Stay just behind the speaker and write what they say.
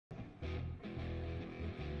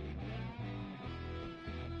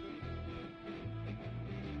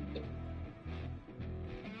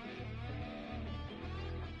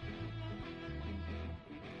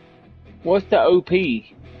What's the OP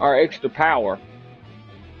or extra power?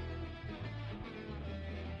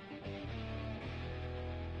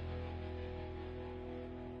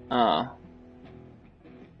 Uh,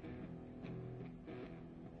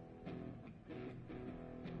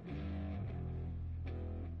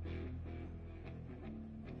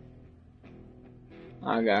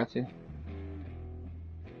 I got you.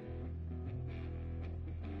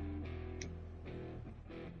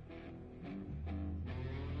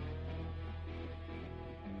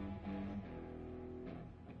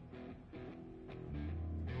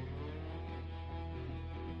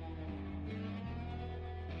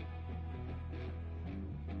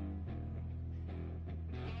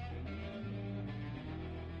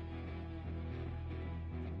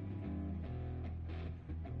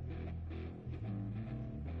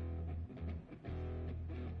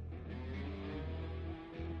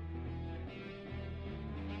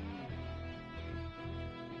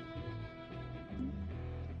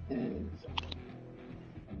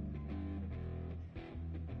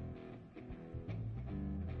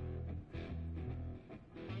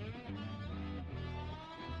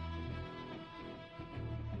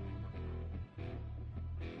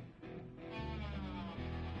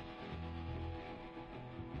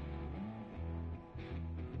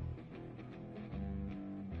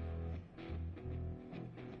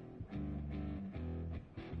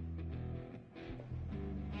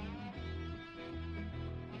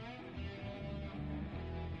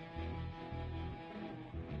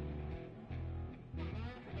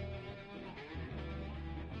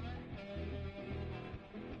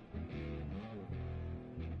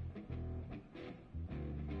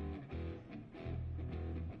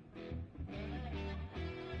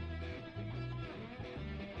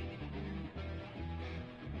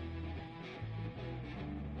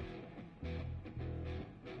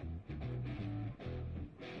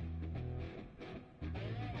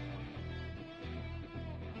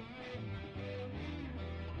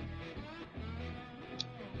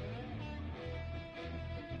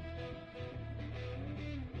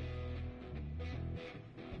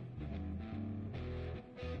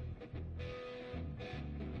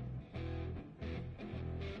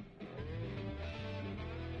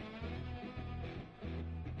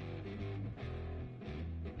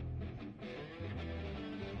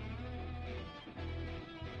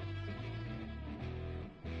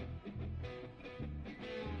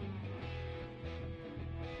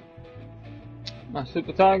 My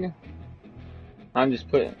super tiger? I'm just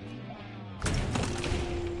putting.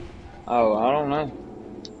 Oh, I don't know.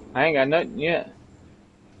 I ain't got nothing yet.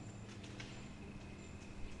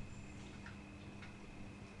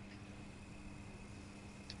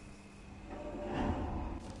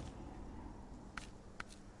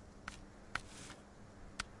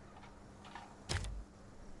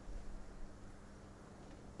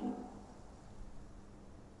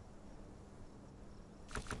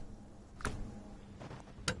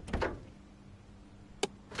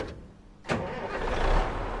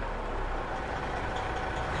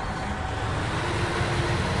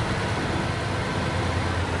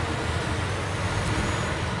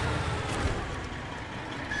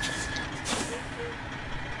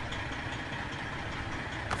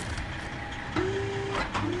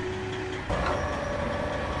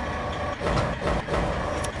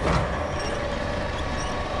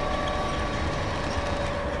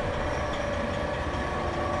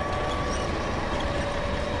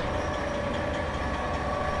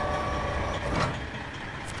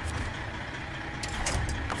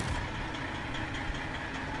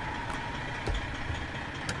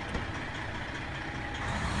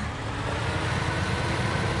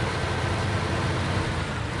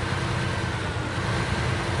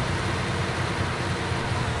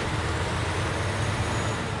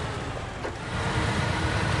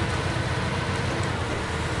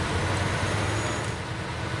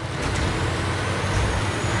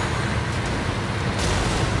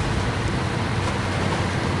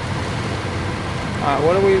 Alright,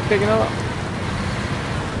 what are we picking up?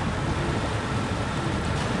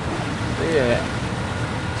 Yeah.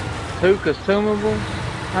 2 consumables?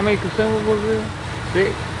 How many consumables is it?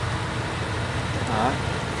 6? Alright.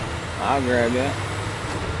 I'll grab that.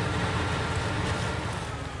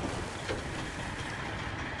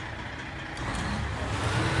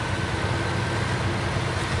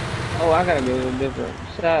 Oh, I gotta go to a different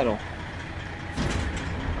saddle.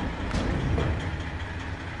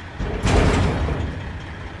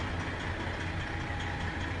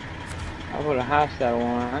 I put a high saddle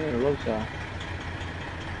on. I need a low saddle.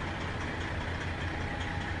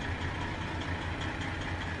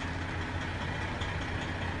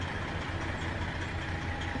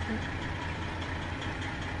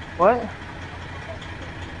 What?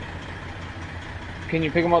 Can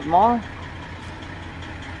you pick them up tomorrow?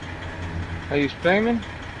 Are you streaming?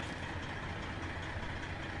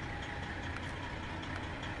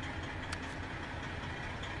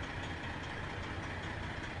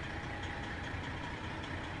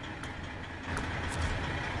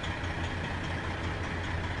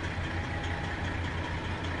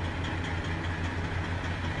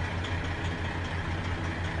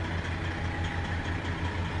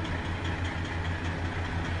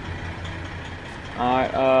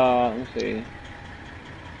 Alright, let's see.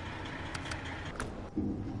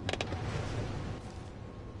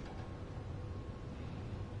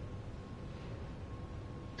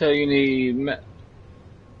 So you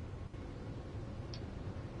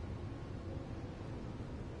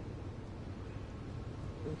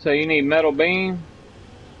need metal beam.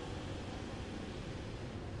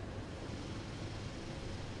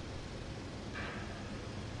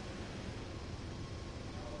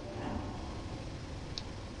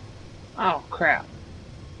 Oh crap!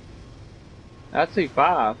 I see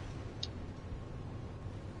 5.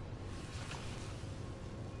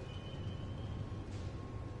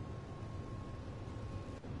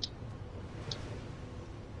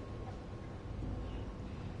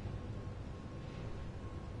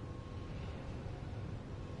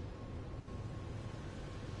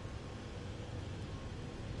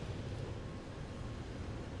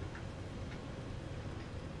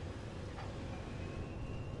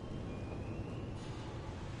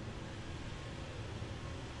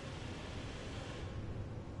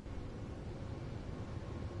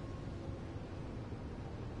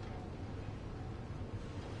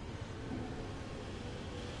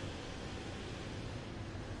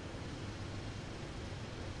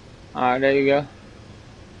 Alright, there you go.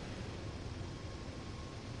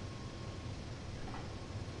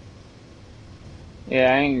 Yeah,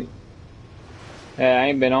 I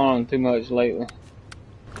ain't been on them too much lately.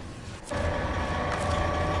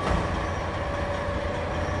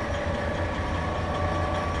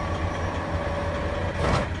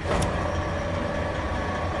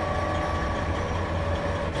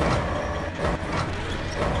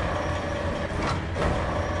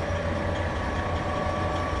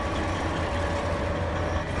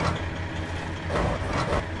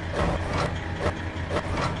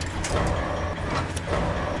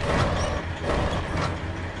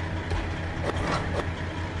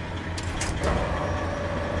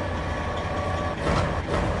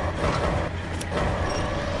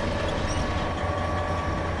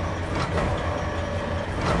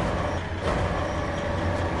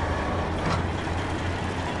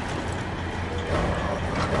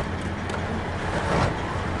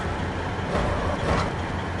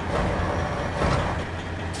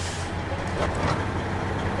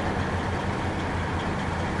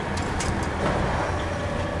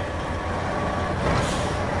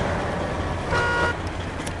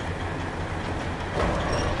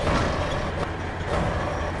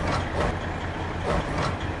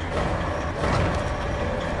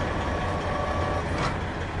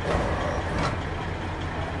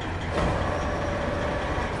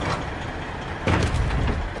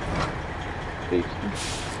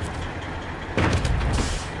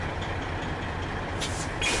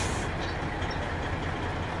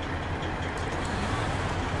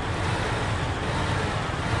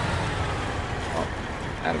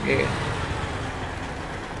 Out of gas.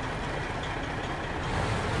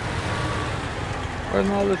 Where's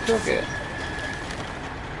my other truck at?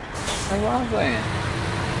 That's what I'm saying.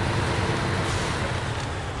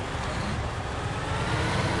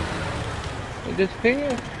 It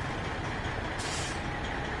disappeared?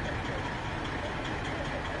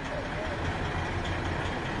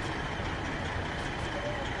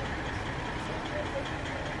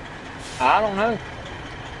 I don't know.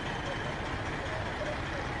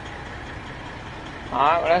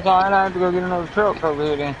 Alright, well that's alright. I have to go get another truck over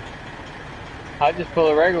here then. I just pull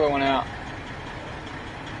a regular one out.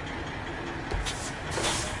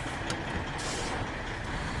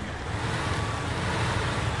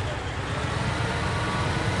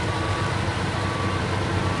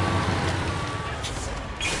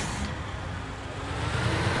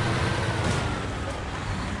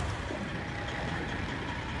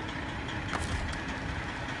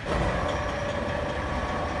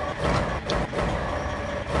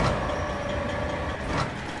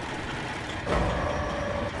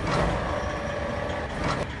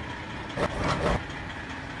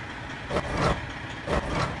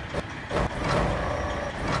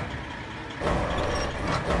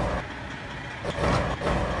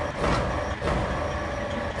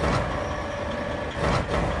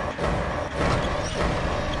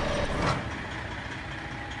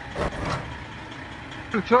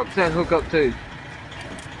 The truck's that hook up to.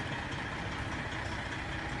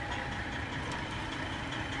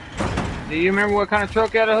 Do you remember what kind of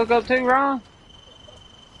truck that hook up to, Ron?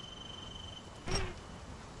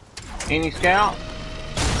 Any Scout?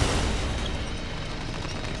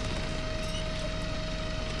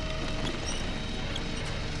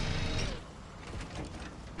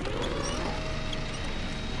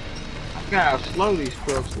 I forgot how slow these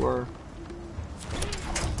trucks were.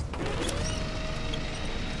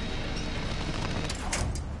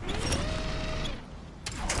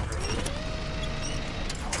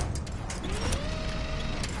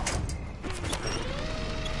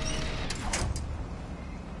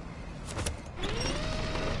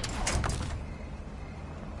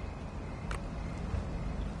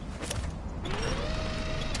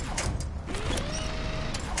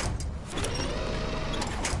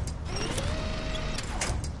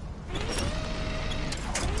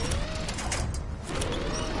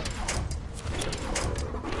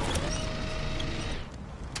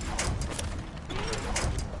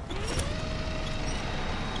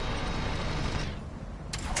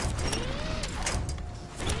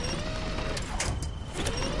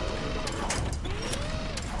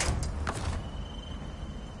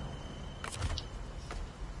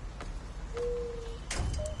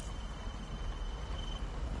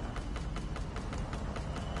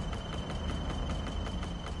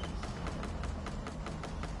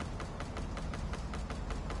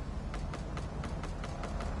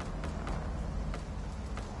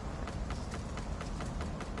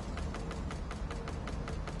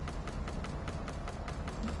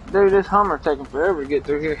 Dude, this Hummer's taking forever to get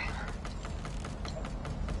through here.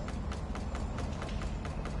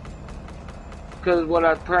 Because what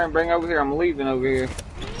I try and bring over here, I'm leaving over here.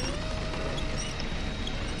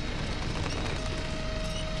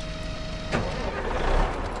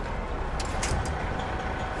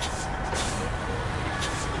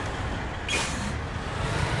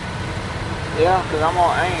 Yeah, because I'm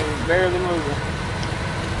on aim, barely moving.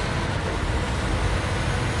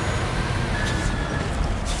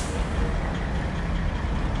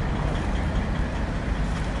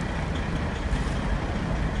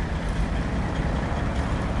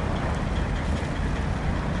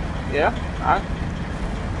 Yeah,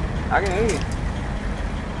 I can hear you.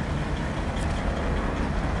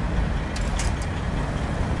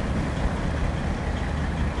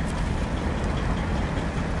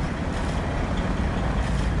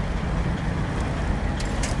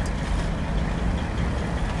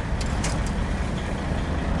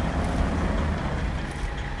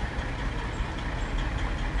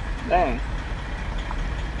 Dang.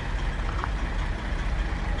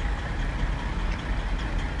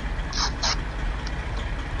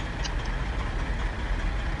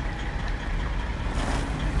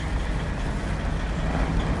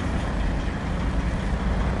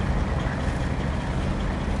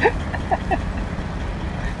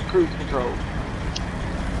 Cruise control.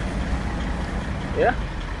 Yeah.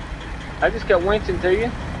 I just kept winching to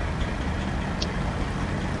you.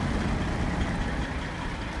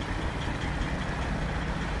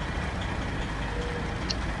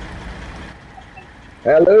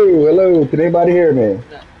 Hello, hello. Can anybody hear me?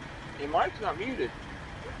 No, your mic's not muted.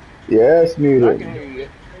 Yes, I muted. can hear you.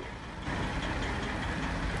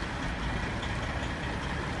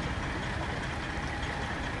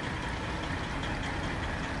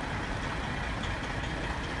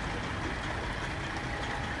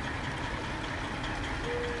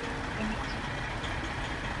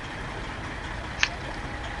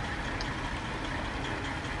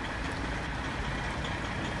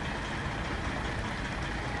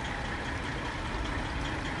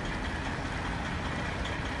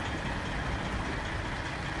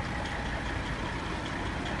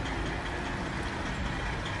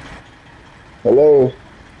 Hello,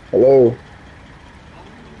 hello,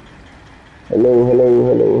 hello, hello,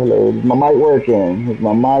 hello, hello. Is my mic working? Is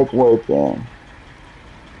my mic working?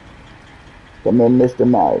 Come in, Mr.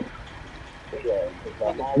 Mike.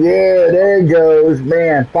 Yeah, there it goes,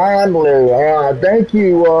 man. Finally. Thank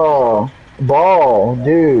you, Ball,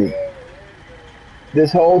 dude.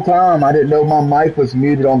 This whole time I didn't know my mic was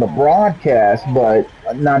muted on the broadcast, but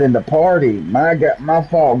not in the party. My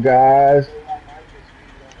fault, guys.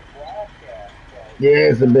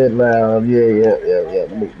 Yeah, it's a bit loud. Yeah, yeah, yeah, yeah.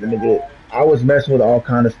 Let me get. I was messing with all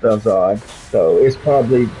kind of stuff, so it's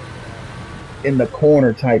probably in the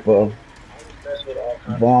corner type of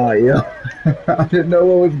volume. I didn't know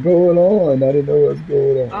what was going on. I didn't know what was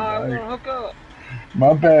going on. I was gonna hook up.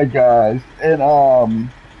 My bad, guys. And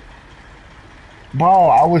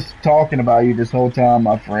Ball, I was talking about you this whole time,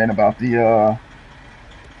 my friend, about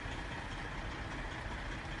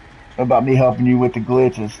about me helping you with the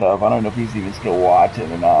glitch and stuff. I don't know if he's even still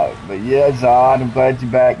watching or not. But yeah, Zod, I'm glad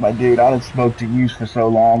you're back, my dude. I done smoked to you for so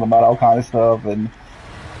long about all kind of stuff, and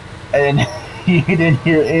you didn't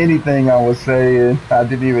hear anything I was saying. I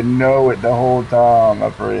didn't even know it the whole time, my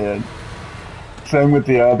friend. Same with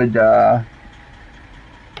the other guy.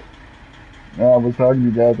 I was talking to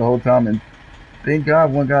you guys the whole time, and thank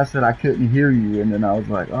God one guy said I couldn't hear you, and then I was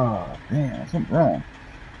like, oh, damn, something wrong.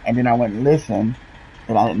 And then I went and listened,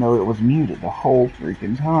 and I didn't know it was muted the whole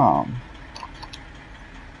freaking time.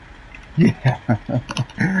 Yeah.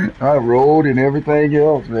 I rolled and everything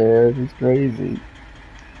else, man. It's crazy.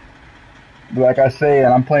 But like I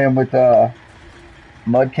said, I'm playing with Mudcat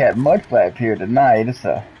Mudflap here tonight. It's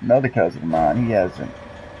another cousin of mine. He hasn't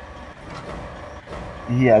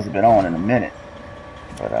been on in a minute.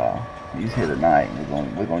 But he's here tonight,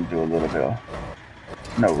 and we're gonna do a little bit of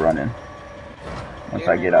snow running once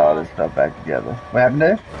Yeah, I man, get all this stuff back together. What happened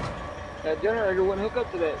there? that generator wouldn't hook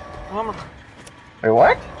up to that Hummer. Wait,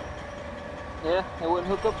 what? Yeah, it wouldn't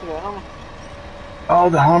hook up to that Hummer. Oh,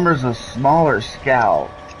 the Hummer's a smaller Scout.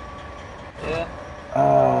 Yeah.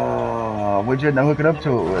 What'd you end up hooking up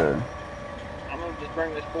to it with? I'm gonna just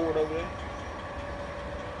bring this forward over there.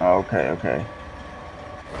 Okay.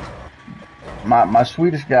 My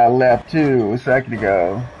Swedish guy left too a second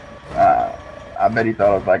ago. I bet he thought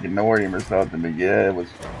I was like ignoring him or something, but yeah, it was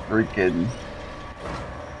freaking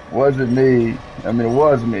wasn't me. I mean, it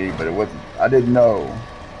was me, but it wasn't. I didn't know.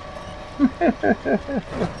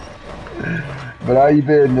 But how you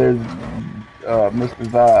been there, Mr.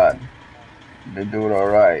 Zod? Been doing all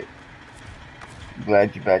right.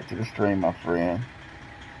 Glad you're back to the stream, my friend.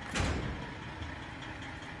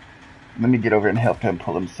 Let me get over and help him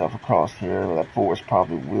pull himself across here. That forest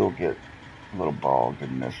probably will get a little bogged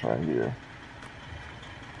in this right here.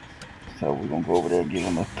 So we're gonna go over there and give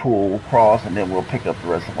him a pull across, and then we'll pick up the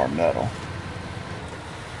rest of our metal.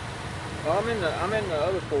 Well, I'm in the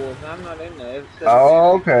other forest. I'm not in the F7.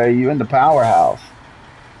 Oh, okay, you in the powerhouse.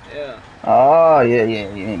 Yeah. Oh, yeah, you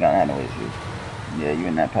ain't gonna have no issues. Yeah, you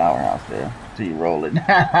in that powerhouse there. So you roll it. Here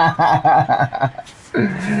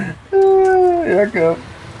I come.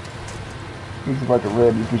 This is like a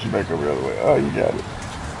red, you push it back over the other way. Oh, you got it.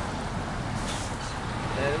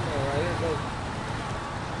 Yeah, this one right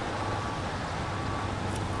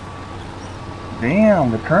here,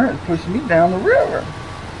 Damn, the current's pushing me down the river.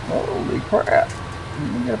 Holy crap.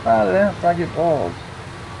 Let me get up out of there before I get balls.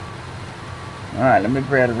 Alright, let me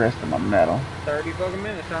grab the rest of my metal. 30 fucking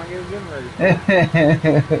minutes trying to get a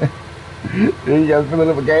generator. You guys filling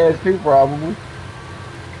up with gas too, probably.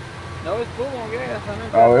 No, it's full on gas.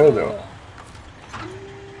 Oh, is it?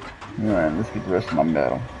 Alright, let's get the rest of my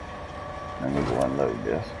metal. Then we'll go unload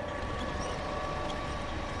this.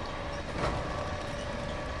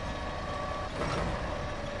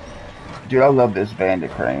 Dude, I love this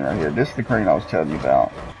Bandit crane right here. This is the crane I was telling you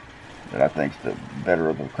about. That I think's the better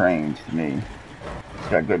of the cranes to me. It's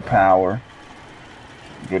got good power,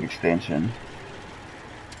 good extension.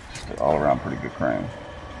 Just an all around pretty good crane.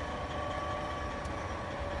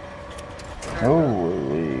 Oh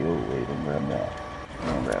wait, don't grab that.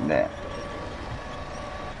 Don't grab that.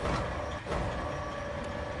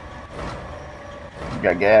 You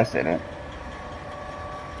got gas in it.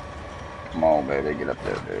 Come on, baby, get up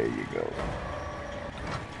there. There you go.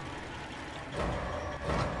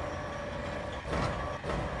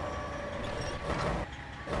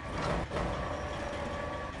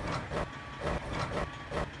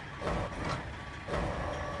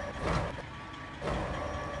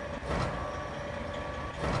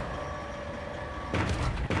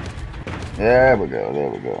 There we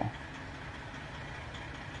go.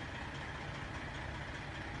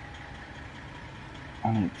 I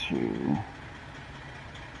need to...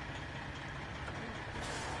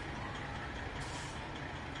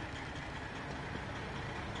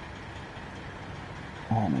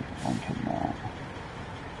 I need to find him now.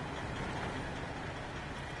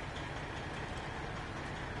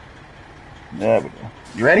 There we go.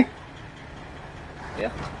 You ready?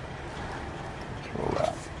 Yeah. Let's roll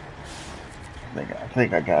out. I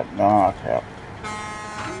think I got... Oh, crap.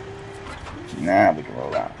 Now we can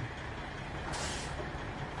roll out.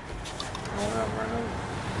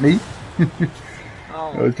 Me?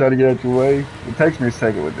 Oh. I was trying to get out your way. It takes me a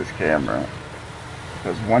second with this camera.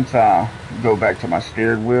 Because once I go back to my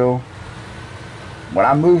steering wheel, when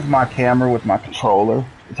I move my camera with my controller,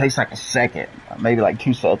 it takes like a second, maybe like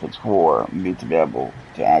 2 seconds for me to be able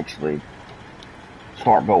to actually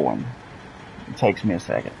start going. It takes me a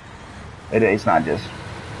second. It's not just,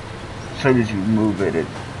 as soon as you move it,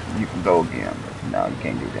 you can go again. But no, you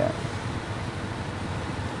can't do that.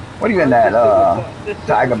 What are you in Oh, that, this super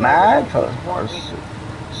Tiger tiger Max don't or, smart me.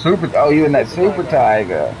 Super, oh, you in that Super Super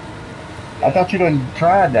tiger. Tiger. I Yeah. thought you done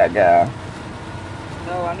tried that guy.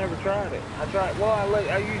 No, I never tried it. I tried. Well,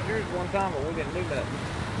 I used yours one time, but we didn't do nothing.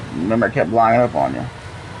 Remember, it kept lining up on you.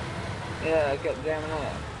 Yeah, it kept jamming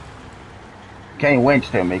up. Can't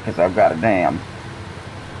winch to me because I've got a damn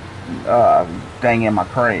thing in my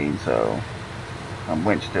crane, so I'm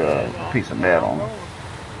winched to Yeah, a no, piece of no, I'm metal. going.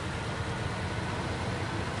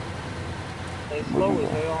 They We slow can as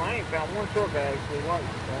go. hell. I ain't found one truck I actually like.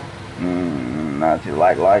 So. Not you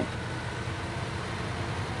like.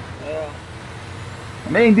 Yeah. I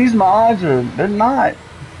mean, these mods they're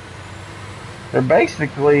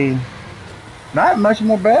basically not much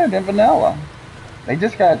more better than vanilla. They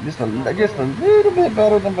just got Not just a really. little bit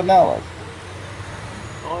better than vanilla.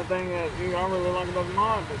 The only thing that I really like about the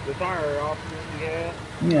mods is the tire options you have.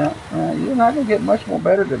 Yeah, you're not gonna get much more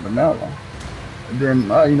better than vanilla. Then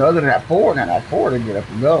other than that Ford, and that Ford to get up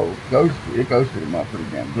and go, it goes through the mud pretty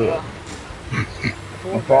damn good. Yeah. The As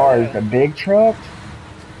Ford far as badass. the big trucks,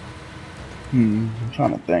 I'm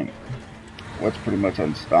trying to think. What's pretty much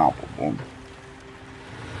unstoppable? Oh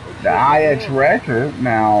The shit, look IX ahead. record.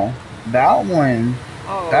 Now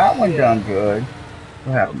Oh that one shit. done good.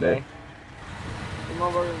 What happened there? Okay. The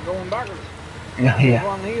motherfucker's going backwards. Yeah, Just yeah,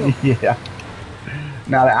 run the hill. yeah.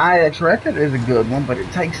 Now the IX record is a good one, but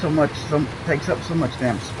it takes takes up so much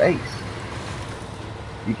damn space.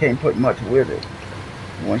 You can't put much with it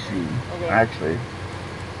once you Okay. actually I'm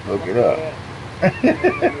hook gonna it try up. that. I'm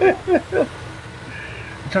gonna do it.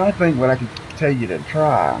 I'm trying to think what I can tell you to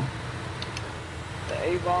try. The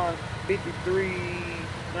Avon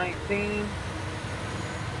 5319.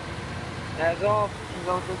 That's off. Is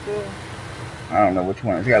that what this is? I don't know which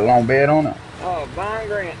one. It's got a long bed on it. Oh, Vine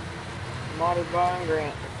Grant. Modded Vine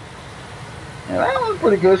Grant. Yeah, that one's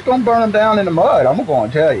pretty good. It's gonna burn them down in the mud. I'm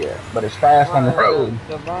gonna tell you, but it's fast on the road.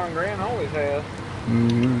 The Vine Grant always has.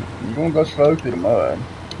 You're gonna go slow through the mud,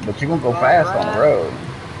 but you're gonna go Vine fast on the Grind. road.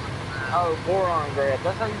 Oh, Boron Grab.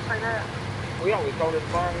 That's how you say that? We always called it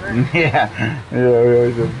Vine Grant. Yeah, yeah,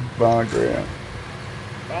 it's a bond grant.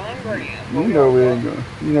 Vine Grant. That's what You we know always we call ain't it. gonna,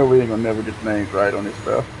 you know we ain't gonna never get the names right on this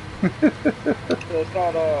stuff. So it's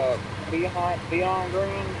called Beyond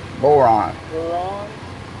Grand. Boron, Boron.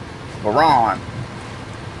 Boron,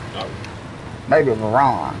 Oh. maybe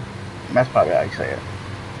Boron. That's probably how you say it.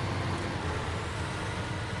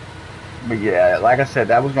 But yeah, like I said,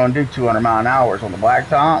 that was gonna do 200 mile an hour on the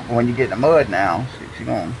blacktop. When you get in the mud now, she's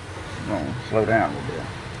gonna slow down a little bit. Yeah,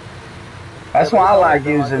 That's but why it's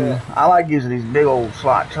always been like that. I like using these big old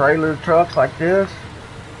slot trailer trucks like this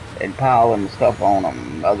and piling stuff on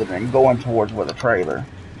them, other than going towards with a trailer.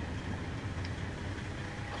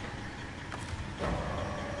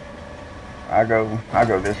 I go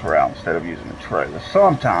this route instead of using a trailer.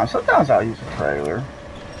 Sometimes I'll use a trailer.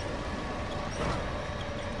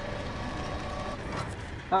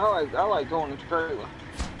 I like going to trailer.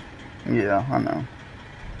 Yeah, I know.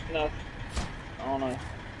 No, I don't know.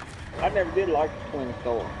 I never did like the twin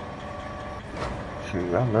store.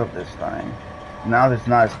 Shoot, I love this thing. Now that it's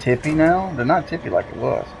not as tippy now. They're not tippy like it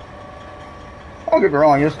was. Don't get me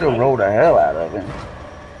wrong, you'll still roll the hell out of it.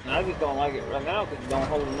 I just don't like it right now because it don't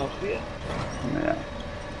hold enough shit. Yeah.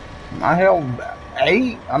 I held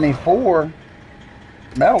 4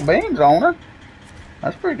 metal beams on her.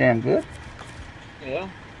 That's pretty damn good. Yeah.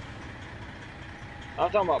 I'm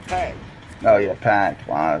talking about packs. Oh yeah, packed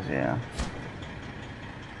wise, yeah.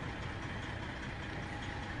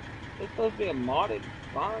 It's supposed to be a modded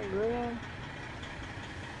Vine Grill.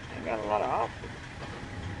 Ain't got a lot of options.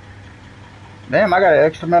 Damn, I got an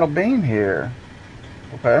extra metal beam here.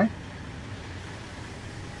 Okay.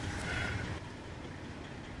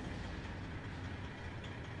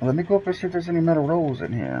 Let me go up and see if there's any metal rolls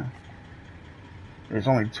in here. There's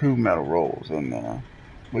only 2 metal rolls in there.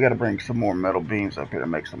 We gotta bring some more metal beams up here to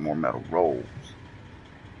make some more metal rolls.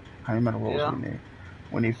 How many metal rolls Yeah. we need?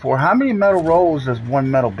 We need 4. How many metal rolls does 1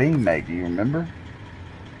 metal beam make? Do you remember?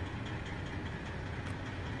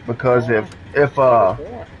 Because I if a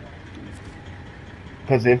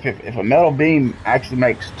metal beam actually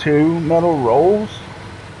makes 2 metal rolls,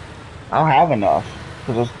 I'll have enough.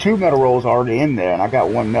 Because there's 2 metal rolls already in there, and I got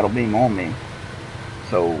 1 metal beam on me.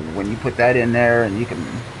 So when you put that in there, and you can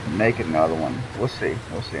make another one. We'll see.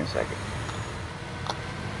 We'll see in a second.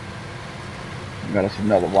 Got us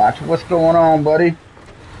another watch. What's going on, buddy?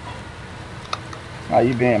 How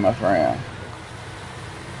you been, my friend?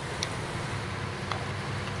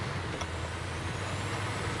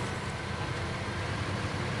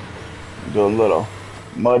 Doing a little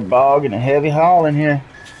mud bog and a heavy haul in here.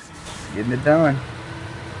 Getting it done.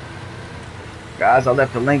 Guys, I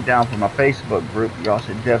left a link down for my Facebook group. Y'all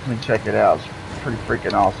should definitely check it out. It's pretty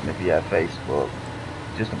freaking awesome if you have Facebook.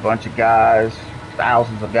 Just a bunch of guys,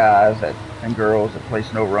 thousands of guys and girls that play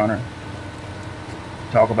SnowRunner.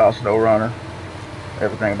 Talk about SnowRunner,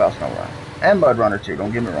 everything about SnowRunner. And MudRunner too,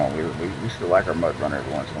 don't get me wrong. We still like our MudRunner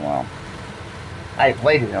every once in a while. I ain't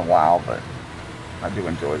played it in a while, but I do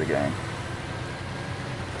enjoy the game.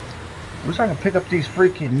 Wish I could pick up these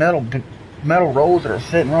freaking metal rolls that are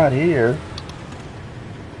sitting right here.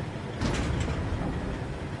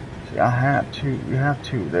 See, I have two. You have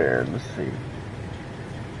two there. Let's see.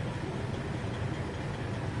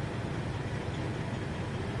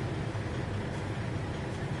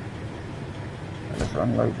 Let's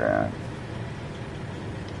unload that.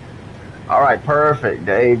 All right, perfect,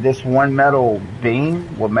 Dave. This one metal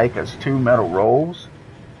beam will make us 2 metal rolls.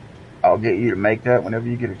 I'll get you to make that whenever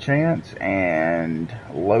you get a chance and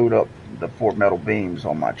load up the 4 metal beams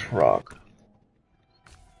on my truck.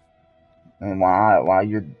 And while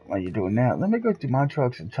you're doing that, let me go through my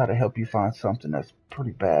trucks and try to help you find something that's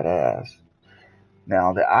pretty badass.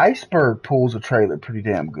 Now, the Iceberg pulls a trailer pretty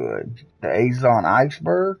damn good. The Azon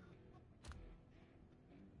Iceberg.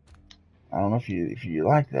 I don't know if you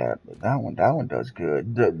like that, but that one does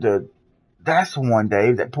good. That's the one,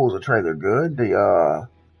 Dave, that pulls a trailer good. The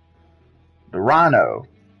Rhino,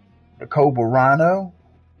 the Cobra Rhino.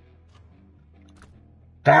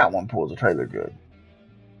 That one pulls a trailer good.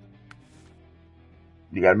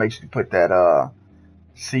 You gotta make sure you put that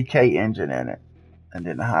CK engine in it, and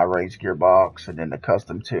then the high range gearbox, and then the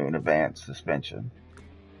custom tune advanced suspension.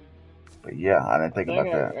 But yeah, I didn't think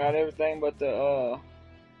about that. I got everything but the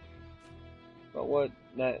but what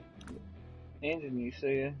that engine you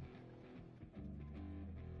said.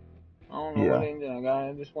 I don't know what engine I got.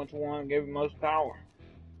 I just went to one and gave it most power.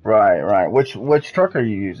 Right. Which truck are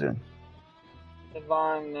you using? The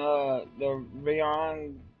Von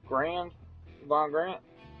Grant.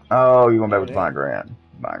 Oh, you going back with Von Grant?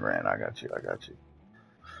 Von Grant, I got you.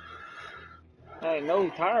 Hey, no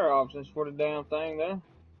tire options for the damn thing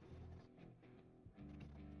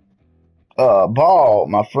though. Ball,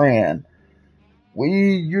 my friend.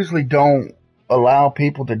 We usually don't allow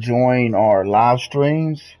people to join our live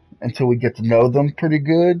streams until we get to know them pretty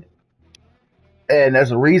good. And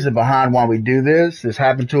there's a reason behind why we do this. This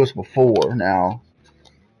happened to us before. Now,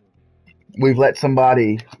 we've let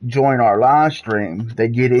somebody join our live stream. They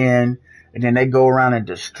get in, and then they go around and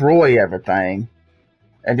destroy everything.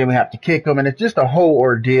 And then we have to kick them, and it's just a whole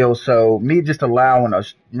ordeal. So me just allowing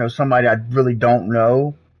us, somebody I really don't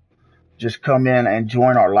know, just come in and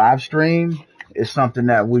join our live stream is something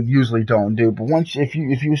that we usually don't do. But once, if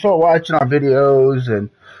you start watching our videos and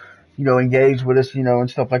engage with us, and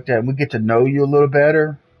stuff like that, and we get to know you a little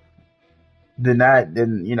better, then that'd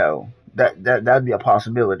be a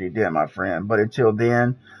possibility then, my friend. But until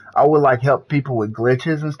then, I would help people with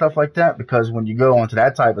glitches and stuff like that, because when you go onto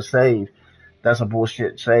that type of save, that's a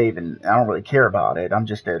bullshit save, and I don't really care about it. I'm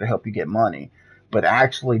just there to help you get money. But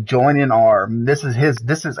actually joining this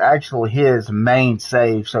is actually his main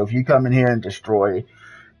save. So if you come in here and destroy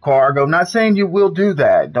cargo, not saying you will do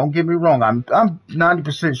that. Don't get me wrong. I'm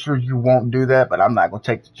 90% sure you won't do that, but I'm not gonna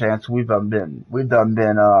take the chance. We've done been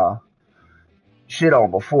shit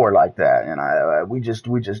on before like that, and we just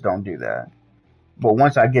don't do that. But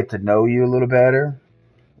once I get to know you a little better,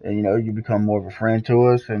 and you become more of a friend to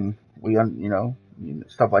us, and we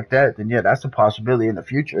stuff like that, then yeah, that's a possibility in the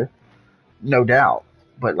future, no doubt.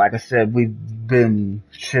 But like I said, we've been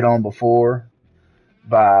shit on before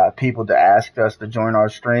by people that asked us to join our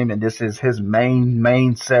stream, and this is his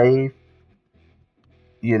main save.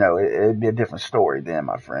 It'd be a different story then,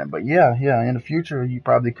 my friend. But yeah, in the future you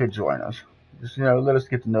probably could join us. Just let us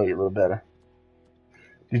get to know you a little better.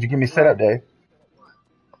 Did you give me setup, Dave?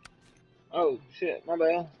 Oh shit, my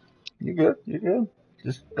bad. You good.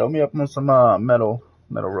 Just throw me up on some metal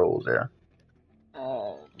rolls there.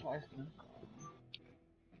 Oh,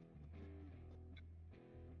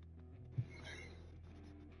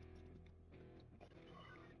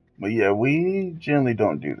 but yeah, we generally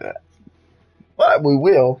don't do that. But we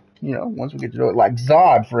will, once we get to know it. Like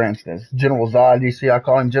Zod, for instance. General Zod, you see I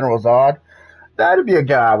call him General Zod? That'd be a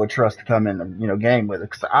guy I would trust to come in and, game with it.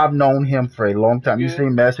 Because I've known him for a long time. You see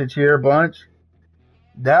message here a bunch?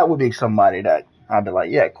 That would be somebody that I'd be like,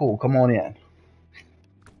 yeah, cool, come on in.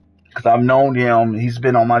 Because I've known him. He's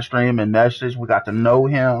been on my stream and message. We got to know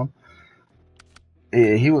him.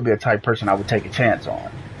 Yeah, he would be a type person I would take a chance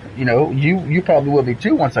on. You probably will be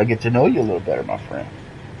too once I get to know you a little better, my friend.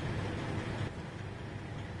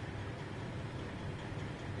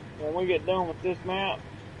 When we get done with this map,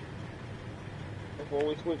 before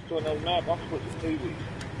we switch to another map, I'm switching TVs.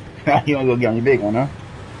 You want to go get on your big one, huh?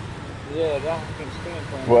 Yeah, that one can spin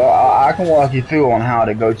for me. Well, I can walk you through on how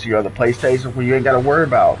to go to your other PlayStation where you ain't got to worry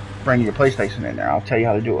about bringing your PlayStation in there. I'll tell you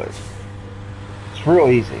how to do it. It's real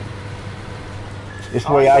easy. It's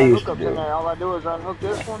the I way ain't I got used to hookups in do. there. All I do is unhook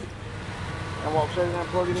this one and walk straight in and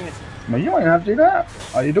plug it in. No, you don't even have to do that.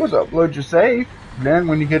 All you do is upload your save. Then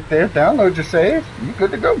when you get there, download your save. You're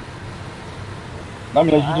good to go. I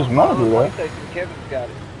mean, if you just My want to other do that. PlayStation, Kevin's got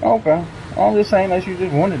it. Okay. I'm just saying that you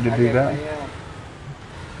just wanted to I do gave it to that. him.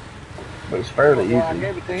 But it's fairly Well, I easy.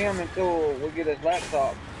 gave it to him until we get his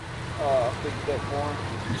laptop fixed up for him.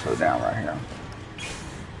 Let me slow down right here.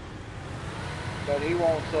 But he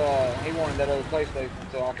wanted that other PlayStation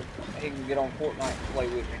so he can get on Fortnite and play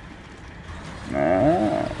with me.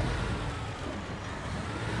 Nah.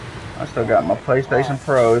 I still got my Alright, PlayStation alright.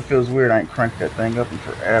 Pro. It feels weird. I ain't cranked that thing up in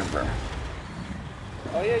forever.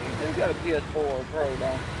 Oh yeah, you do got a PS4 Pro,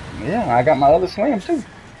 don't you? Yeah, I got my other Slim too.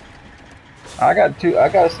 I got two. I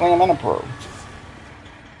got a Slim and a Pro,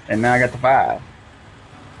 and now I got the 5.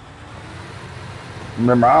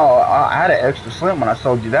 Remember, I had an extra Slim when I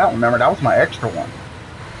sold you that one. Remember, that was my extra one.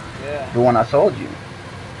 Yeah. The one I sold you.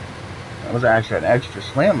 That was actually an extra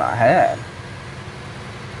Slim I had.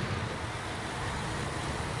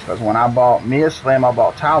 Because when I bought me a Slim, I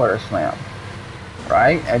bought Tyler a Slim.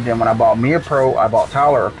 Right? And then when I bought me a Pro, I bought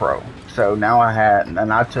Tyler a Pro. So now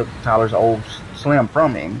and I took Tyler's old Slim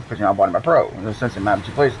from him because I bought him a Pro. Since it mattered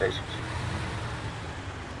to PlayStations.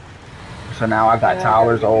 So now I got Yeah, I gotta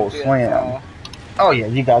Tyler's get me a old Slim. PS5. Oh yeah,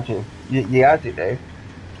 you got to. You got to, Dave.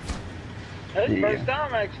 That's the Yeah. first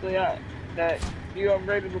time actually that you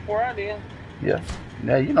upgraded before I did. Yeah.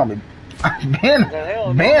 Yeah, you know me. been The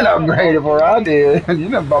hell, been normally I done upgraded bought before I did. You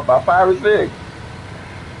know about 5 or 6.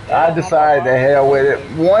 I Yeah, I bought decided to mine hell with before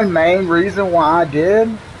it. too. One main reason why I did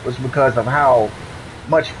was because of how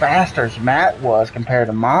much faster Matt was compared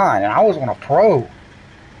to mine, and I was on a Pro.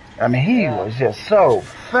 I mean, he Yeah. was just so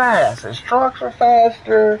fast. His trucks were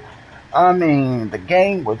faster. I mean, the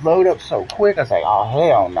game would load up so quick. I was like, oh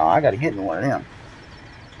hell no, I got to get in one of them.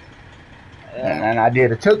 And Yeah. then I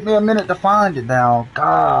did. It took me a minute to find it now.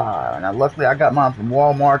 God. And luckily I got mine from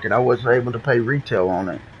Walmart and I was able to pay retail on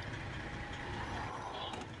it.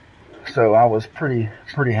 So I was pretty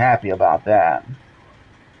happy about that.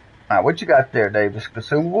 Alright, what you got there, Dave? Just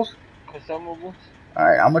consumables? Consumables.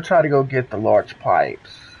 Alright, I'm gonna try to go get the large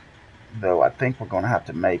pipes. Though I think we're gonna have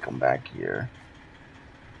to make them back here.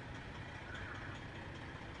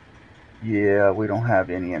 Yeah, we don't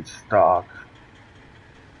have any in stock.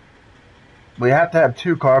 We have to have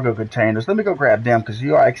 2 cargo containers. Let me go grab them because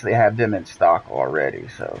you actually have them in stock already.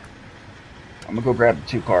 So I'm gonna go grab the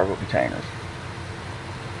 2 cargo containers.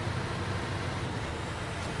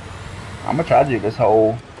 I'm gonna try to do this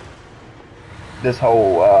whole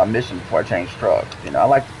mission before I change trucks. You know, I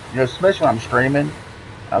like, especially when I'm streaming,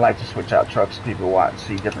 I like to switch out trucks so people want to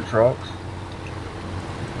see different trucks.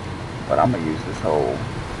 But I'm gonna use this whole.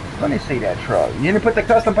 Let me see that truck. You didn't put the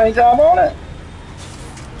custom paint job on it?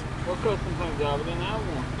 What custom paint job? I didn't have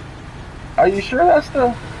one. Are you sure that's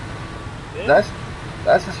the? Yeah.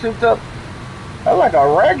 That's the souped up. That's like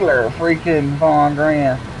a regular freaking Von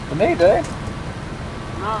Grand to me, dude.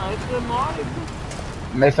 No, it's the Max.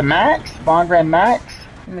 It's a Max, Von Grand Max.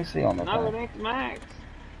 Let me see on the No, it thing. ain't the Max.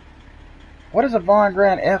 What is a Von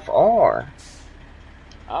Grand FR?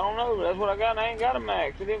 I don't know, but that's what I got. And I ain't got a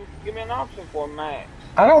Max. It didn't give me an option for a Max.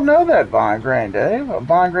 I don't know that Von Grand, Dave. A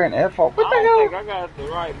Von Grand FR. What the I don't hell? think I got the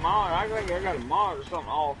right mod. I think I got a mod or something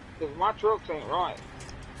off because my trucks ain't right.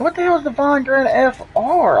 What the hell is the Von Grand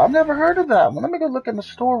FR? I've never heard of that one. Let me go look in the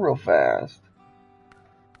store real fast.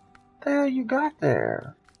 What the hell you got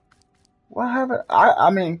there? Well, I haven't. I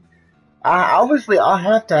mean, obviously I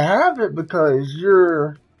have to have it because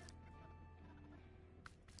you're.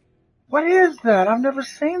 What is that? I've never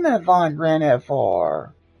seen that Von Grand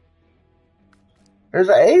FR. There's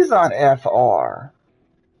an Azon FR.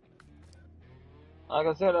 Like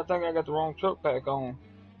I said, I think I got the wrong truck pack on.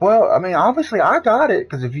 Well, I mean, obviously I got it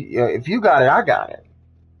because if you got it, I got it.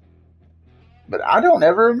 But I don't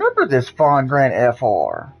ever remember this Von Grand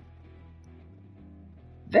FR.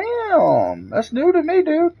 Damn, that's new to me,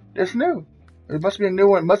 dude. It's new. It must be a new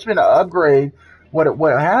one. It must have been an upgrade.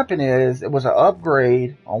 What happened is it was an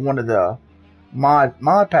upgrade on one of the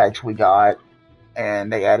mod packs we got,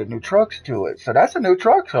 and they added new trucks to it. So that's a new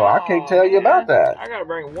truck. So I can't Oh tell you about man, that. I gotta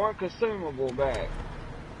bring one consumable back.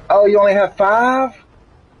 Oh, you only have 5?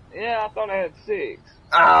 Yeah, I thought I had 6.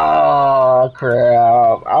 Oh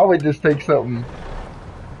crap! I would just take something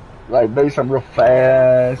like maybe something real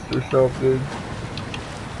fast or something.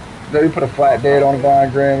 Maybe put a flatbed on a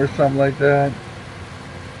Von Grand or something like that.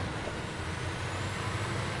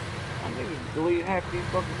 need to delete half these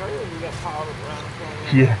fucking trailers we got piled up around the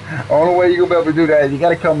front. Yeah. Only way you're gonna be able to do that is you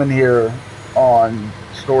gotta come in here on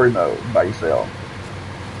story mode by yourself.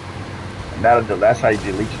 And that's how you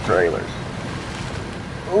delete your trailers.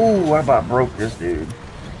 Ooh, what about broke this dude?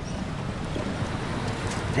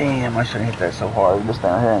 Damn, I shouldn't hit that so hard. This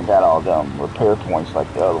down here ain't got all them repair points like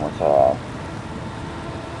the other ones have.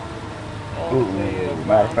 Ooh,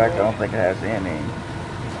 matter of fact, I don't think it has any.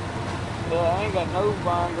 Well, I ain't got no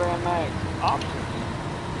Vine Grand Max options.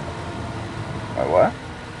 Wait, what?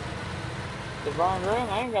 The Vine Grand,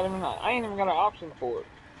 I ain't even got an option for it.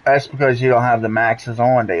 That's because you don't have the maxes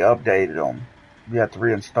on. They updated them. You have to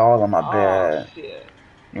reinstall them, I bet. Oh, shit.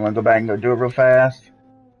 You want to go back and go do it real fast?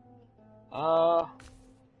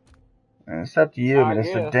 And it's up to you. I mean,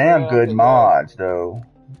 it's a damn good mods, though.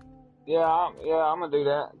 Yeah, I'm gonna do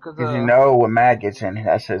that. Cause you know when Matt gets in,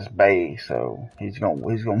 that's his base, so he's gonna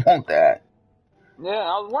want that. Yeah,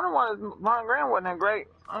 I was wondering why Vine Grand wasn't that great.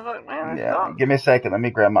 I was like, man, that sucks. Give me a second. Let me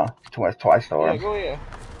grab my twice star. Yeah, go ahead.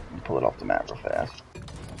 And pull it off the map real fast.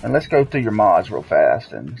 And let's go through your mods real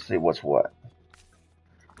fast and see what's what.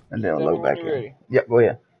 And then load back in. Ready. Yep, go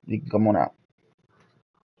ahead. You can come on out.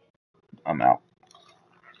 I'm out.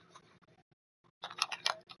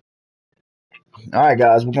 Alright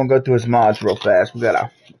guys, we're gonna go through his mods real fast. We got a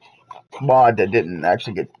mod that didn't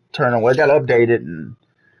actually get turned on. Well, it got updated and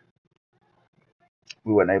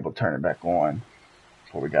we weren't able to turn it back on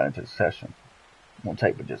before we got into the session. Won't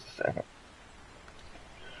take but just a second.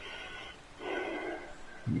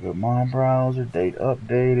 You go mod browser, date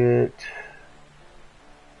updated.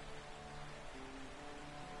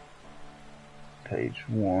 Page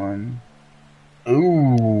 1.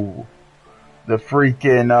 Ooh, the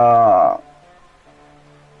freaking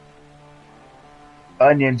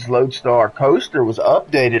Onion's Lodestar coaster was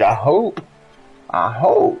updated. I hope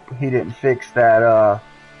he didn't fix that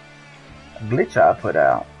glitch I put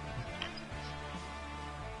out.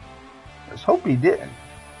 Let's hope he didn't.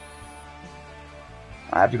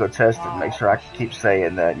 I have to go test it and make sure I can keep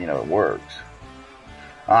saying that, you know, it works.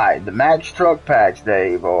 Alright, the Max Truck Packs,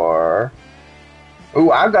 Dave, are... Ooh,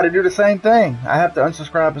 I've got to do the same thing. I have to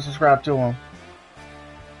unsubscribe and subscribe to them.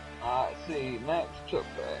 See, Max Truck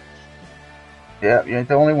Packs. Yeah, you ain't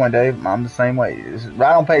the only one, Dave. I'm the same way. It's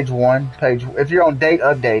right on page 1. If you're on date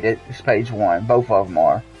updated, it's page 1. Both of them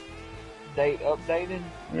are. Date updated?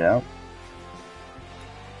 Yeah.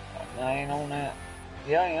 I ain't on that.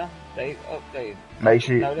 Yeah, I am. Date updated. Make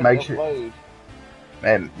sure.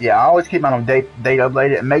 And yeah, I always keep mine on date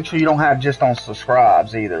updated, and make sure you don't have just on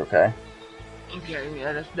subscribes either. Okay. Okay,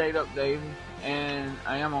 yeah, that's date updated, and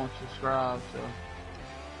I am on subscribe, so.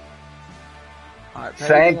 Right,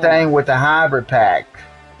 same thing with the hybrid pack.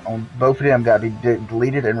 On both of them, got to be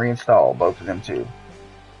deleted and reinstalled. Both of them too.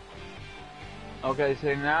 Okay,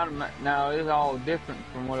 so now it's all different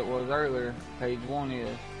from what it was earlier. Page 1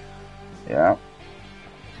 is. Yeah.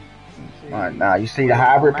 Alright, now you see the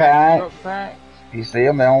hybrid pack. You see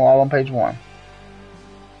them? They're all on page 1.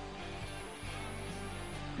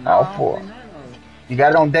 No, all 4. You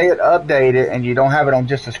got it on date updated, and you don't have it on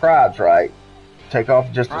just subscribes, right? Take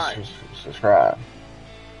off just subscribe.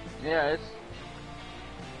 Yeah,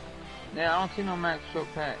 I don't see no Max Truck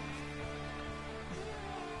Pack.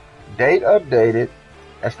 Date updated.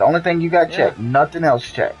 That's the only thing you got checked. Nothing else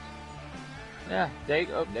checked. Yeah, date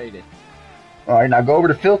updated. Alright, now go over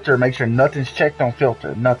to filter. Make sure nothing's checked on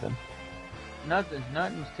filter. Nothing's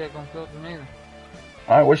checked on filter neither.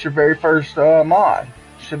 Alright, what's your very first mod?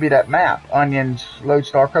 Should be that map. Onion's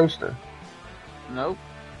Lodestar Coaster. Nope.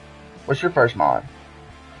 What's your first mod?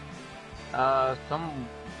 Some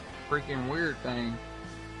freaking weird thing.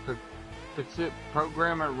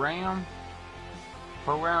 Program at RAM.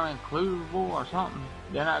 Program includable or something.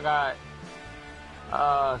 Then I got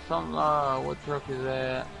what truck is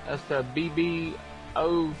that? That's the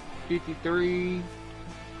BB053.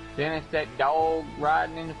 Then it's that dog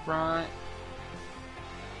riding in the front.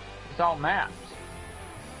 It's all maps.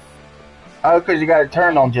 Oh, because you got it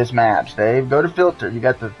turned on just maps, Dave. Go to filter. You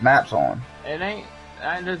got the maps on.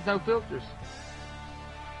 There's no filters.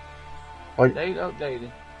 What? Date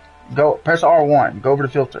updated. Go, press R1. Go over to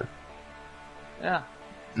filter. Yeah.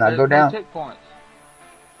 Now go down. No checkpoints.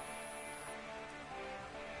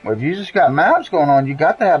 Well, if you just got maps going on, you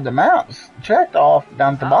got to have the maps checked off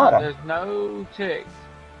down at the bottom. There's no checks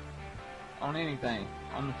on anything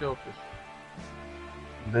on the filters.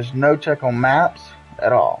 There's no check on maps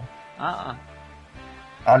at all.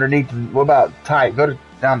 Underneath, what about type? Go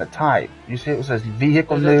down to type. You see it says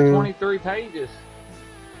vehicle new. 23 pages.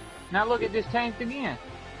 Now look, it just changed again.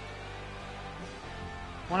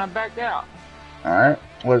 When I backed out. Alright.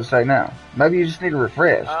 What does it say now? Maybe you just need to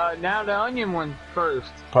refresh. Now the onion one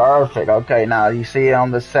first. Perfect. Okay, now you see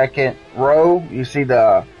on the second row, you see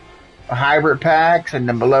the hybrid packs, and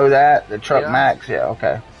then below that, the truck max. Yeah,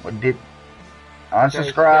 okay. Well,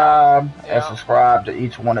 unsubscribe and subscribe to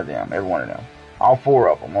each one of them, every one of them. All 4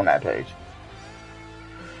 of them on that page.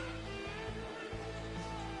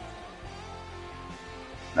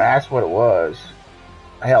 That's what it was.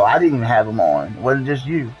 Hell, I didn't even have them on. It wasn't just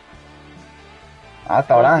you. I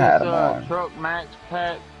thought I had them on. Truck Max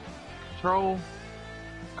Pack Control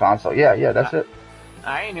console. Yeah, that's it.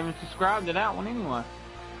 I ain't even subscribed to that one anyway.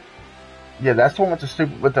 Yeah, that's the one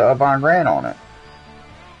with the Von Grand on it.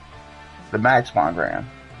 The Max Von Grand.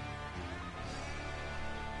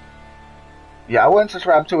 Yeah, I wasn't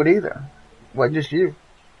subscribed to it either. It wasn't just you.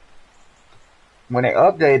 When they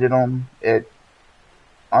updated them, it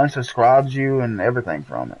unsubscribed you and everything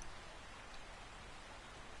from it.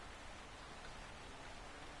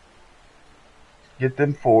 Get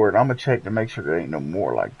them forward. I'm gonna check to make sure there ain't no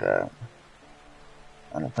more like that.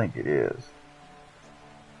 I don't think it is.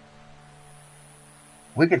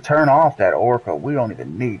 We could turn off that Orca. We don't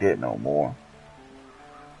even need it no more.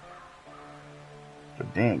 For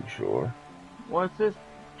dang sure. What's this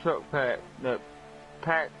truck pack? The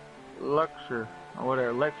pack lecture or whatever,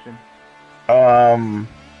 election. I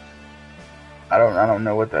don't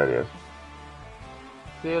know what that is.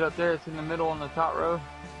 See it up there? It's in the middle on the top row.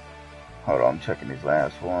 Hold on, I'm checking these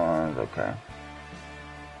last ones. Okay.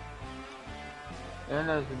 And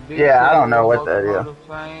there's a yeah, I don't know what that is.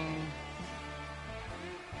 Train.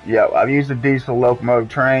 Yeah, I've used the diesel locomotive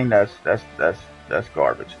train. That's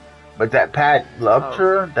garbage. But that Pat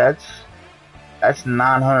Lecture, that's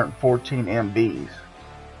 914 MBs,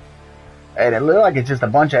 and it looks like it's just a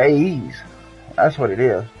bunch of AEs. That's what it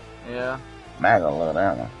is. Yeah. Man, I gonna look at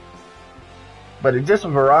that one. But it's just a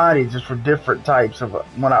variety, just for different types of.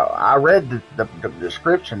 When I read the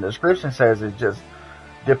description, the description says it's just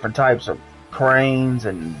different types of cranes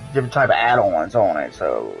and different type of add-ons on it.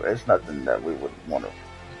 So it's nothing that we would want to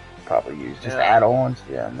probably use. Just add-ons,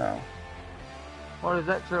 yeah, no. What is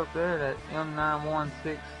that truck there? That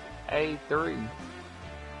M916A3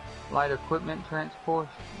 light equipment transport.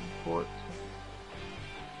 Oh,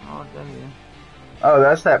 damn. Oh,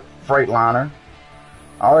 that's that Freightliner.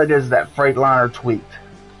 All it is that Freightliner tweaked.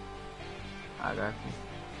 I got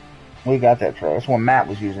you. We got that truck. That's what Matt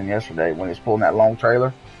was using yesterday when he was pulling that long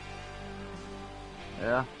trailer.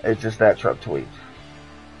 Yeah. It's just that truck tweaked.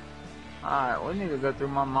 Alright, we need to go through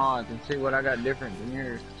my mods and see what I got different than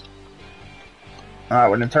yours.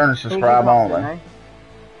 Alright, well then turn to subscribe only. Eh?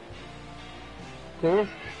 Chris?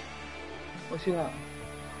 What you want?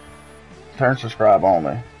 Turn subscribe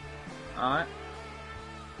only. Alright.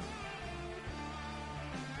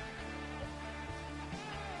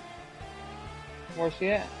 Where's she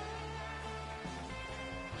at?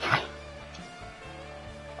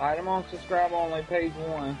 Alright, I'm on subscribe only, page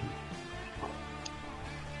 1.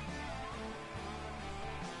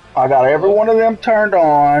 I got every one of them turned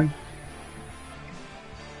on.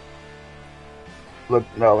 Look,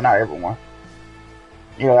 no, not everyone.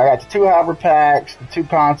 You know, I got the 2 hybrid packs, the 2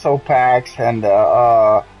 console packs, and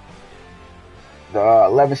the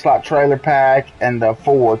 11 slot trailer pack, and the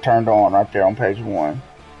 4 turned on right there on page 1.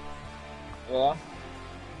 Yeah.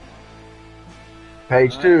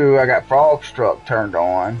 Page 2, I got Frog Truck turned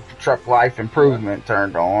on, Truck Life Improvement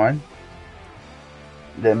turned on.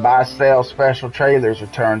 Then buy sell special trailers are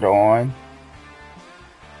turned on.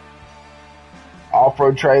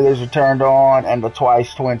 Off-road trailers are turned on, and the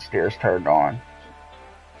twice twin steers turned on.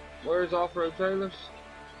 Where's off-road trailers?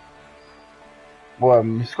 Well,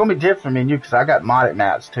 it's going to be different than you because I got modded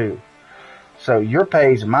mats too. So your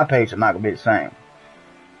page and my page are not going to be the same.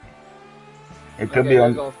 It could be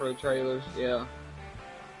on off-road trailers, yeah.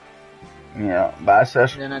 Yeah, buy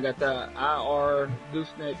session. Then I got the IR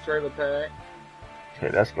gooseneck trailer pack. Okay,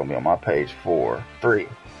 that's going to be on my page 3.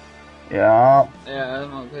 Yeah. Yeah, that's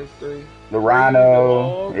on page 3. The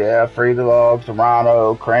Rhino, yeah, free the logs, the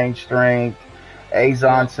Rhino, Crane Strength,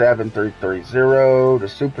 Azon 7330, the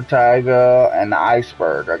Super Tiger, and the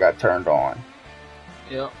Iceberg I got turned on.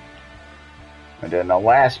 Yep. And then the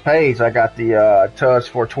last page, I got the TUS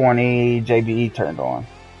 420 JBE turned on.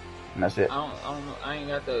 And that's it. I don't know. I ain't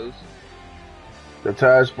got those. The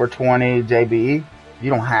TUS 420 JBE, you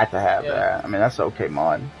don't have to have that. I mean, that's okay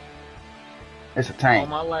mod. It's a tank. On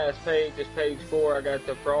my last page, it's page 4, I got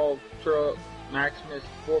the Frog Truck Maximus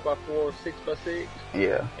 4x4, 6x6.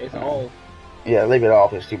 Yeah. It's off. Yeah, leave it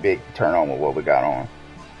off. It's too big to turn on with what we got on.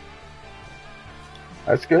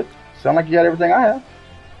 That's good. Sound like you got everything I have.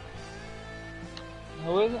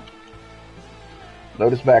 Who is it?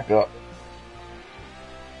 Load us back up.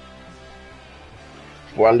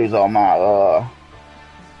 before I lose all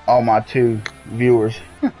my 2 viewers.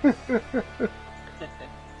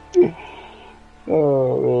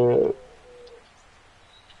 Oh man.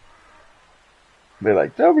 They're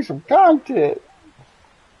like, tell me some content.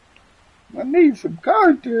 I need some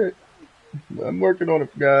content. I'm working on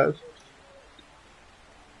it, guys.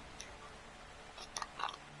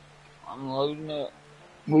 I'm loading up.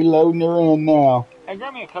 We loading her in now. Hey,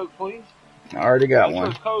 grab me a Coke, please. I already got Make sure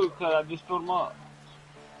one. it's cold because I just filled them up.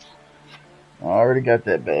 I already got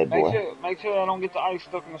that bad Make boy. sure I don't get the ice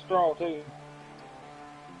stuck in the straw too.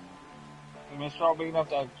 When the straw big enough,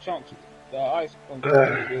 the chunks, the ice gonna get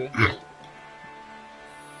to it good.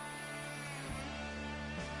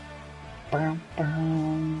 Bam,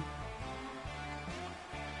 bam.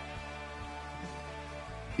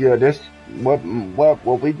 Yeah, this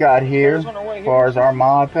what we got here as far as our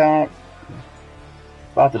mod pack.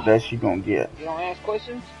 About the best you gonna get. You don't ask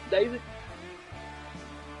questions, David?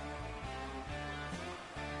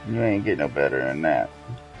 You ain't getting no better than that.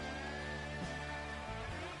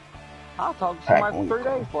 I'll talk to somebody for 3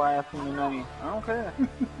 days before I ask them their name. I don't care.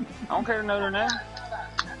 I don't care to know their name.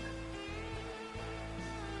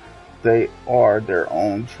 They are their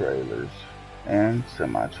own trailers and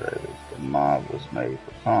semi-trailers. The mod was made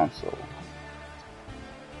for console.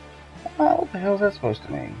 What the hell is that supposed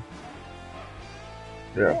to mean?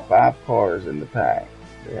 There are 5 cars in the pack.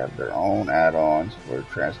 They have their own add-ons for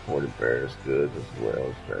transporting various goods as well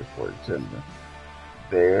as transporting timber.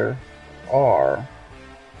 There are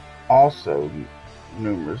also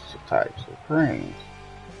numerous types of cranes.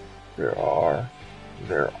 There are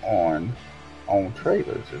their own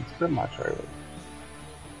trailers and semi-trailers.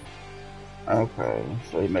 Okay,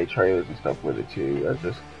 so they make trailers and stuff with it too. That's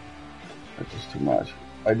just too much.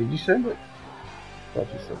 Oh, did you send it? I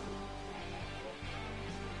thought you sent it.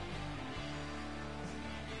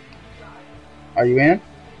 Are you in?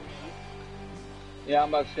 Yeah, I'm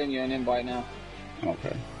about to send you an invite now.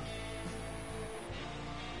 Okay.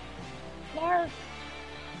 Mark.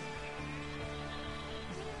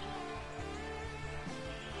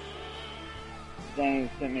 James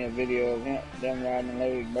sent me a video of them riding a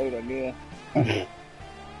loaded boat, I guess.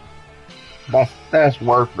 That's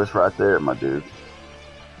worthless right there, my dude.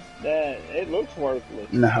 It looks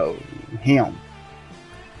worthless. No, him.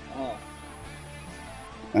 Oh.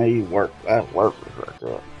 That's worthless right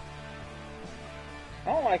there. I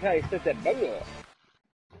don't like how he set that boat up.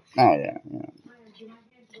 Oh yeah.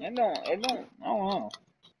 It don't, I don't know.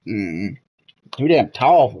 Too damn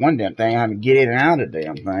tall for one damn thing. Having to get in and out of the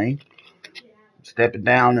damn thing. Stepping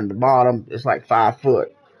down in the bottom, it's like 5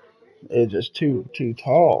 foot. It's just too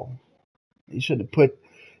tall. He shouldn't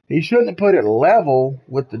have put it level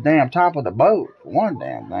with the damn top of the boat for one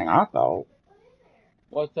damn thing, I thought.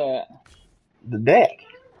 What's that? The deck.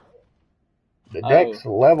 The deck's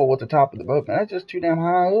level with the top of the boat, man. That's just too damn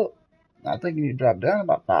high up. I think you need to drop down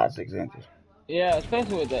about 5-6 inches. Yeah,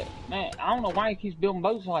 especially with that. Man, I don't know why he keeps building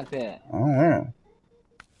boats like that. Oh, yeah.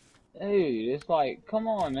 Dude, it's like, come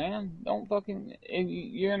on, man. Don't fucking...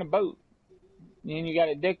 You're in a boat. And you got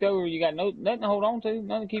it decked over. You got nothing to hold on to.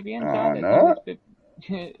 Nothing to keep you inside. No.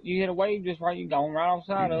 You hit a wave just right, you're going right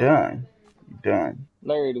outside of it. You're done.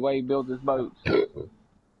 Larry, the way he built his boats.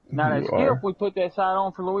 Now that skiff, we put that side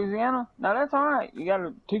on for Louisiana. Now that's all right. You got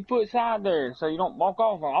a 2-foot side there, so you don't walk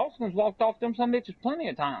off. Austin's walked off them some bitches plenty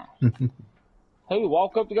of times. He would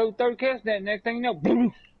walk up to go throw the cast net, next thing you know,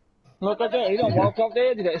 boom, look at that. He don't walk off the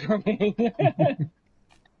edge of that.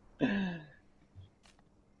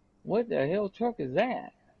 What the hell truck is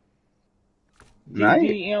that?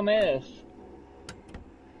 GGMS.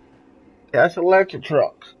 That's electric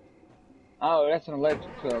trucks. Oh, that's an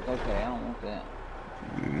electric truck. Okay, I don't want that.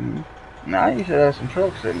 Now you should have some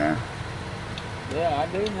trucks in there. Yeah, I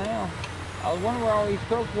do now. I was wondering where all these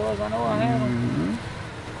trucks was. I know I have them.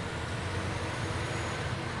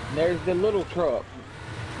 There's the little truck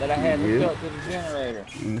that I had hooked up to the generator.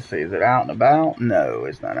 Let's see, is it out and about? No,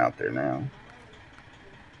 it's not out there now.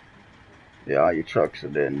 Yeah, all your trucks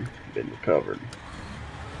have been recovered.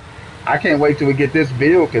 I can't wait till we get this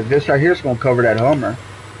video, because this right here is going to cover that Hummer.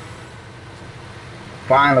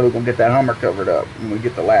 Finally, we're going to get that Hummer covered up when we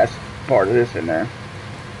get the last part of this in there.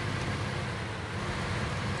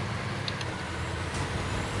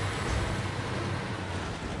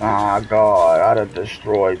 Oh, God, I'd have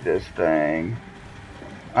destroyed this thing.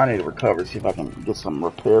 I need to recover, see if I can get some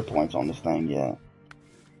repair points on this thing yet.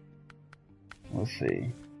 Let's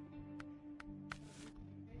see.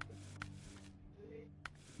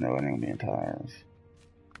 No, it ain't gonna be in tires.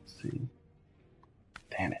 Let's see.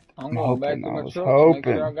 Damn it. I'm going back to my trucks to make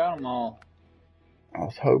sure I got them all. I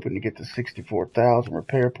was hoping to get the 64,000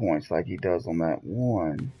 repair points like he does on that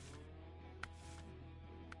one.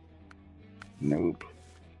 Nope.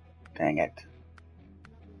 Dang it.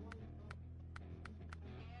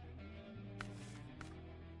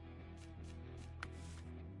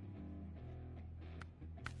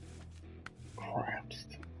 Craps.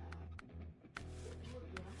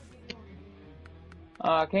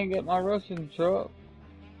 I can't get my Russian truck.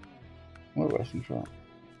 What Russian truck?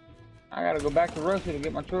 I gotta go back to Russia to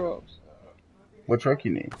get my trucks. What truck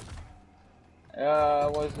you need?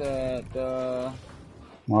 Was it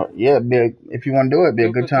Well, yeah, if you want to do it, it'd be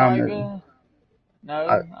a good time. Tiger?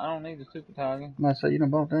 No, I don't need the Super Tiger. I'm gonna say you know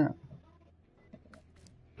about that.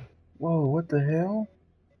 Whoa, what the hell?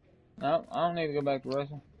 No, I don't need to go back to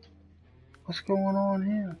Russia. What's going on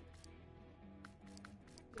here?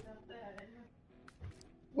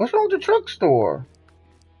 What's wrong with the truck store?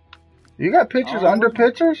 You got pictures under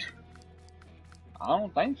pictures? I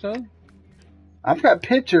don't think so. I've got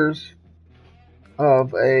pictures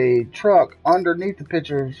of a truck underneath the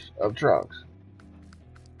pictures of trucks.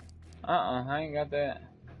 I ain't got that.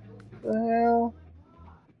 The hell?